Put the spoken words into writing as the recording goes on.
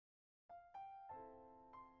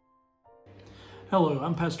Hello,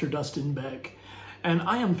 I'm Pastor Dustin Beck, and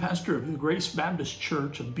I am pastor of the Grace Baptist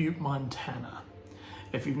Church of Butte, Montana.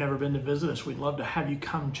 If you've never been to visit us, we'd love to have you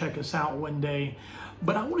come check us out one day.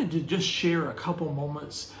 But I wanted to just share a couple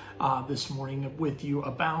moments this morning with you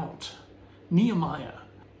about Nehemiah.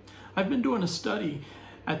 I've been doing a study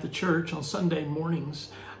at the church on Sunday mornings,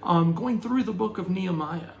 going through the book of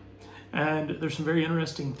Nehemiah. And there's some very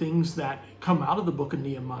interesting things that come out of the book of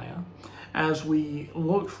Nehemiah. As we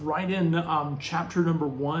looked right in chapter number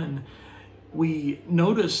 1, we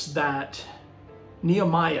noticed that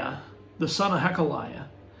Nehemiah, the son of Hekeliah,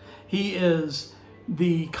 he is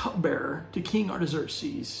the cupbearer to King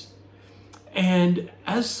Artaxerxes. And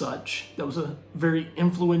as such, that was a very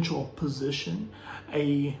influential position,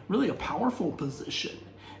 really a powerful position.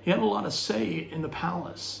 He had a lot of say in the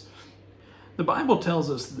palace. The Bible tells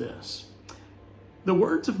us this: the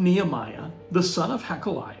words of Nehemiah, the son of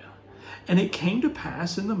Hekeliah, and it came to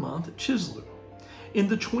pass in the month Chislew, in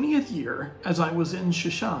the 20th year, as I was in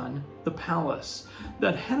Shushan, the palace,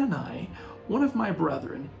 that Hanani, one of my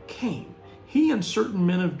brethren, came, he and certain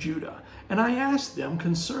men of Judah, and I asked them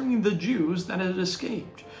concerning the Jews that had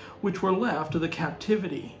escaped, which were left of the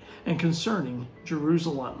captivity, and concerning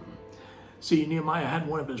Jerusalem. See, Nehemiah had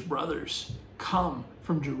one of his brothers come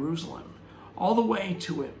from Jerusalem all the way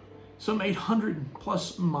to him, some 800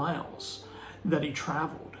 plus miles that he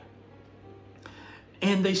traveled.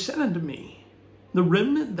 And they said unto me, the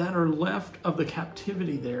remnant that are left of the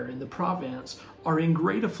captivity there in the province are in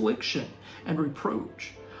great affliction and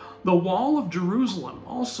reproach. The wall of Jerusalem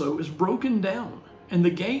also is broken down, and the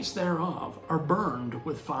gates thereof are burned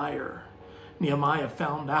with fire. Nehemiah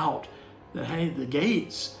found out that, hey, the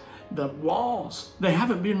gates, the walls, they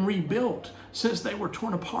haven't been rebuilt since they were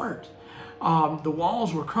torn apart. The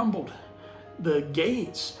walls were crumbled. The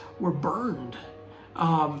gates were burned.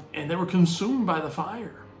 And they were consumed by the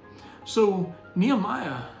fire. So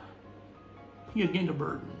Nehemiah, he had gained a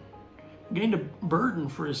burden. He gained a burden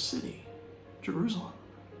for his city, Jerusalem.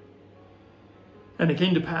 And it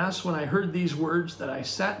came to pass when I heard these words that I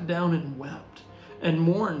sat down and wept and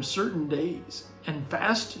mourned certain days and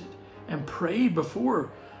fasted and prayed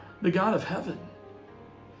before the God of heaven.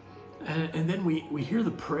 And then we hear the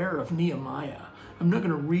prayer of Nehemiah. I'm not going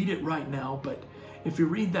to read it right now, but if you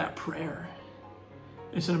read that prayer,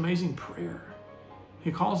 it's an amazing prayer.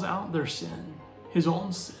 He calls out their sin, his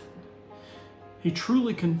own sin. He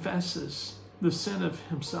truly confesses the sin of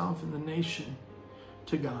himself and the nation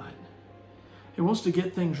to God. He wants to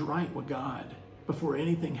get things right with God before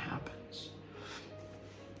anything happens.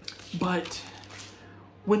 But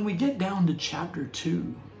when we get down to chapter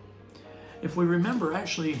 2, if we remember,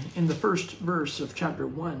 actually in the first verse of chapter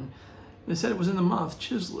 1, they said it was in the month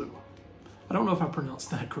Chislew. I don't know if I pronounced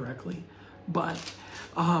that correctly, but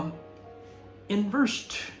in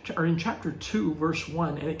chapter 2, verse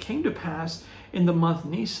 1, and it came to pass in the month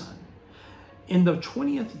Nisan, in the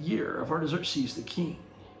 20th year of Artaxerxes the king,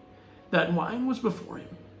 that wine was before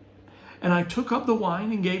him. And I took up the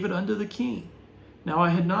wine and gave it unto the king. Now I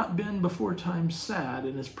had not been before time sad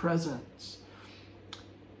in his presence.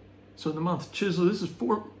 So in the month Chislew, this is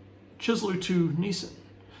Chislew to Nisan.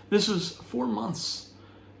 This is 4 months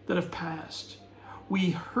that have passed.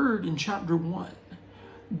 We heard in chapter 1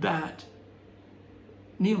 that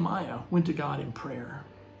Nehemiah went to God in prayer.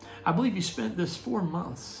 I believe he spent this 4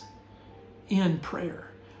 months in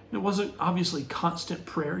prayer. It wasn't obviously constant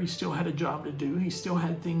prayer. He still had a job to do. He still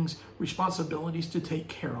had things, responsibilities to take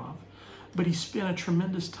care of. But he spent a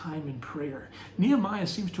tremendous time in prayer. Nehemiah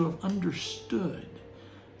seems to have understood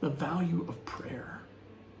the value of prayer.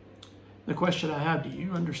 The question I have, do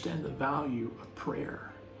you understand the value of prayer?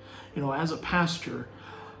 You know, as a pastor,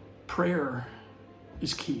 prayer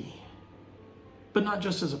is key. But not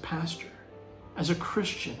just as a pastor. As a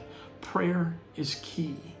Christian, prayer is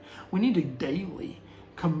key. We need to daily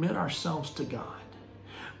commit ourselves to God.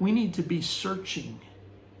 We need to be searching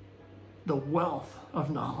the wealth of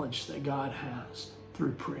knowledge that God has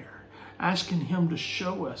through prayer. Asking Him to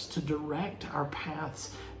show us, to direct our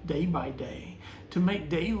paths day by day, to make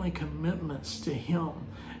daily commitments to Him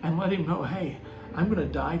and let Him know, hey, I'm going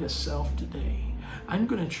to die to self today. I'm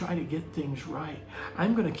going to try to get things right.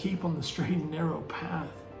 I'm going to keep on the straight and narrow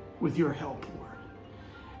path with your help, Lord.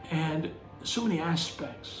 And so many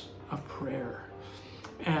aspects of prayer.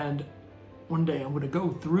 And one day I'm going to go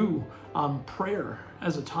through prayer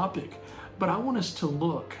as a topic, but I want us to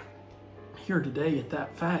look here today at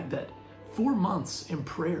that fact that 4 months in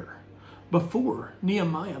prayer before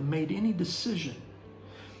Nehemiah made any decision.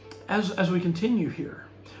 As we continue here,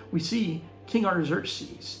 we see King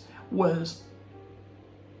Artaxerxes was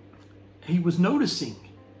noticing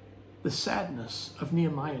the sadness of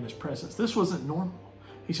Nehemiah in his presence. This wasn't normal.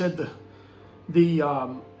 He said the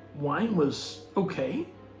wine was okay.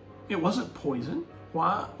 It wasn't poison.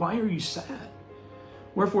 Why are you sad?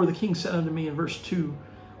 Wherefore the king said unto me in verse 2,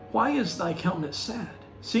 Why is thy countenance sad,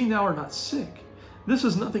 seeing thou art not sick? This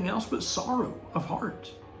is nothing else but sorrow of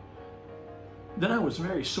heart. Then I was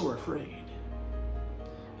very sore afraid.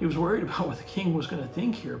 He was worried about what the king was going to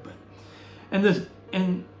think here,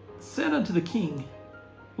 and said unto the king,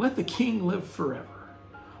 Let the king live forever.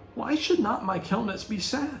 Why should not my countenance be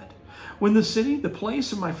sad? When the city, the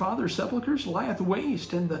place of my father's sepulchres, lieth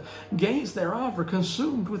waste, and the gates thereof are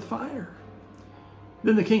consumed with fire.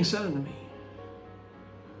 Then the king said unto me,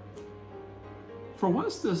 For what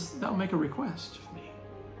dost thou make a request of me?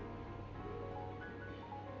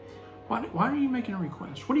 Why are you making a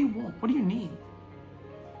request? What do you want? What do you need?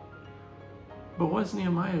 But what's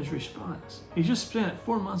Nehemiah's response? He just spent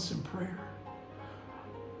 4 months in prayer.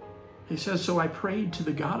 He says, So I prayed to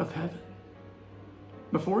the God of heaven.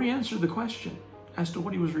 Before he answered the question as to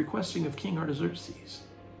what he was requesting of King Artaxerxes,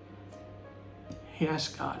 he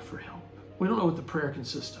asked God for help. We don't know what the prayer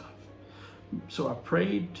consists of. So I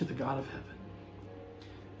prayed to the God of heaven.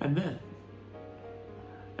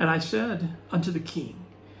 And I said unto the king,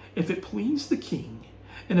 If it please the king,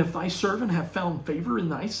 and if thy servant have found favor in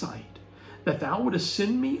thy sight, that thou wouldest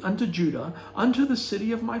send me unto Judah, unto the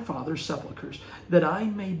city of my father's sepulchres, that I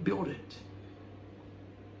may build it.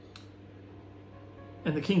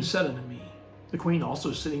 And the king said unto me, the queen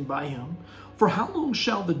also sitting by him, For how long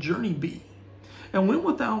shall the journey be? And when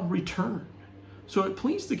wilt thou return? So it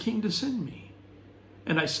pleased the king to send me.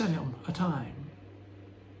 And I set him a time.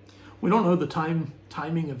 We don't know the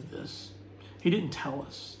timing of this. He didn't tell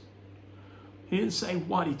us. He didn't say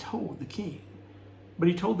what he told the king. But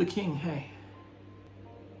he told the king, Hey,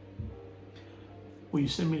 will you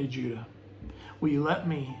send me to Judah? Will you let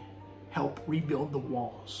me help rebuild the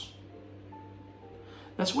walls?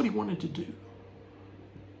 That's what he wanted to do.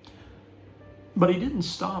 But he didn't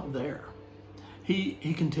stop there.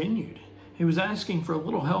 He continued. He was asking for a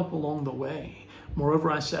little help along the way.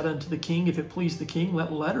 Moreover, I said unto the king, If it please the king,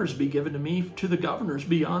 let letters be given to me to the governors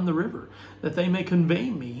beyond the river, that they may convey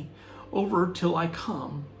me over till I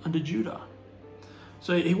come unto Judah.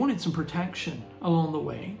 So he wanted some protection along the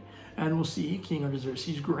way. And we'll see King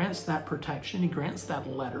Artaxerxes grants that protection. He grants that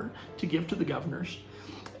letter to give to the governors.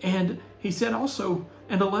 And he said also,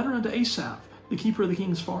 And a letter unto Asaph, the keeper of the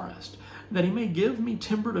king's forest, that he may give me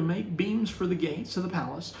timber to make beams for the gates of the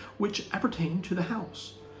palace, which appertain to the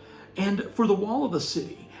house, and for the wall of the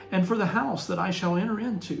city, and for the house that I shall enter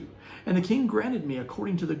into. And the king granted me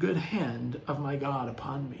according to the good hand of my God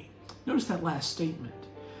upon me. Notice that last statement.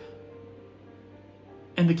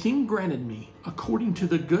 And the king granted me according to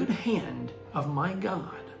the good hand of my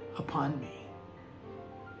God upon me.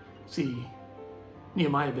 See,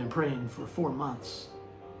 Nehemiah had been praying for 4 months.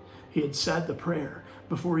 He had said the prayer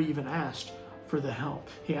before he even asked for the help.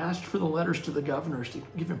 He asked for the letters to the governors to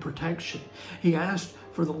give him protection. He asked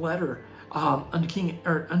for the letter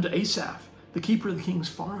unto Asaph, the keeper of the king's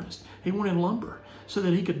forest. He wanted lumber so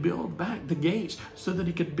that he could build back the gates, so that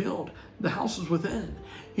he could build the houses within.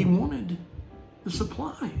 He wanted the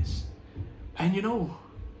supplies. And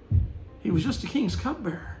he was just a king's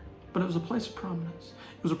cupbearer, but it was a place of prominence.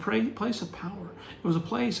 It was a place of power. It was a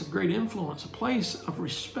place of great influence, a place of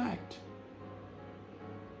respect.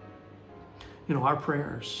 Our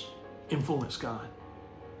prayers influence God.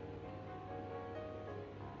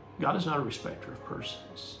 God is not a respecter of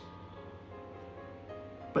persons,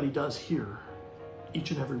 but he does hear each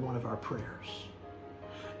and every one of our prayers.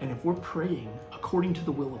 And if we're praying according to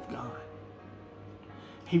the will of God,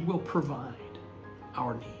 he will provide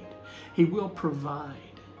our need. He will provide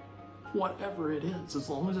whatever it is, as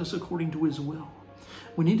long as it's according to his will.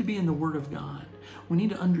 We need to be in the Word of God. We need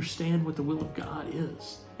to understand what the will of God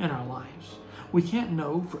is in our lives. We can't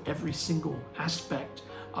know for every single aspect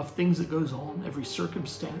of things that goes on, every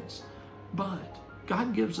circumstance, but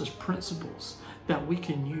God gives us principles that we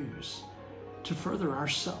can use to further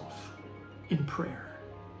ourselves in prayer.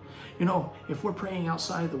 If we're praying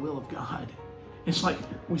outside of the will of God, it's like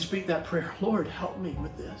we speak that prayer, Lord, help me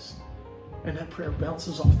with this. And that prayer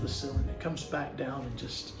bounces off the ceiling. It comes back down and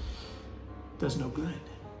just does no good.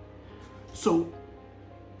 So,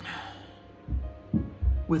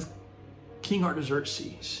 with King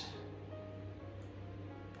Artaxerxes,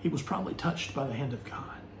 he was probably touched by the hand of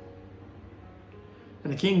God.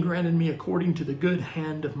 And the king granted me according to the good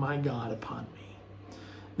hand of my God upon me.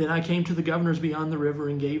 Then I came to the governors beyond the river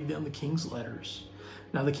and gave them the king's letters.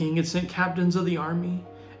 Now the king had sent captains of the army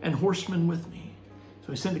and horsemen with me.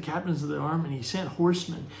 So he sent the captains of the army and he sent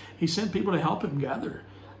horsemen. He sent people to help him gather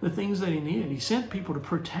the things that he needed. He sent people to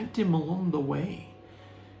protect him along the way.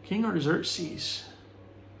 King Artaxerxes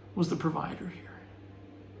was the provider here.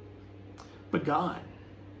 But God,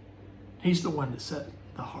 he's the one that set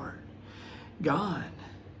the heart. God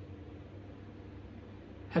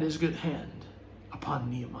had his good hand upon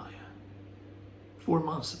Nehemiah. 4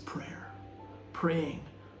 months of prayer, praying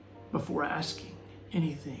before asking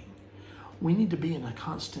anything. We need to be in a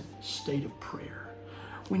constant state of prayer.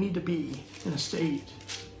 We need to be in a state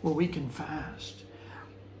where we can fast.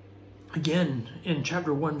 Again, in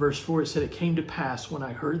chapter 1, verse 4, it said, "It came to pass when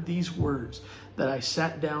I heard these words that I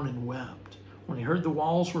sat down and wept." When he heard the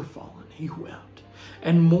walls were fallen, he wept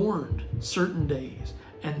and mourned certain days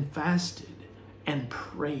and fasted and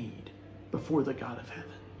prayed before the God of heaven.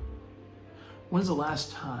 When's the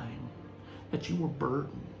last time that you were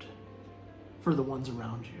burdened for the ones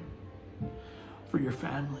around you? For your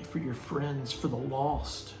family, for your friends, for the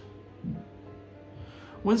lost?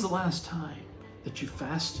 When's the last time that you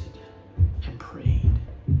fasted and prayed?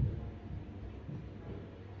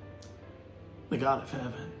 The God of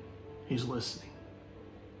heaven, he's listening.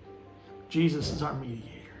 Jesus is our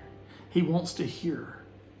mediator. He wants to hear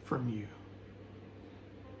from you.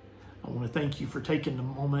 I want to thank you for taking a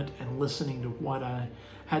moment and listening to what I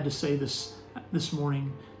had to say this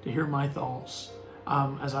morning, to hear my thoughts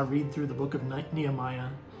as I read through the book of Nehemiah.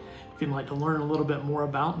 If you'd like to learn a little bit more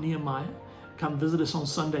about Nehemiah, come visit us on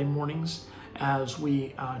Sunday mornings as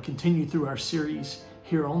we continue through our series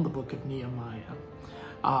here on the book of Nehemiah.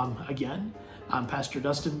 Again, I'm Pastor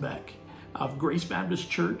Dustin Beck of Grace Baptist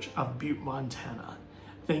Church of Butte, Montana.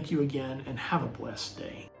 Thank you again and have a blessed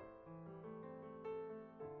day.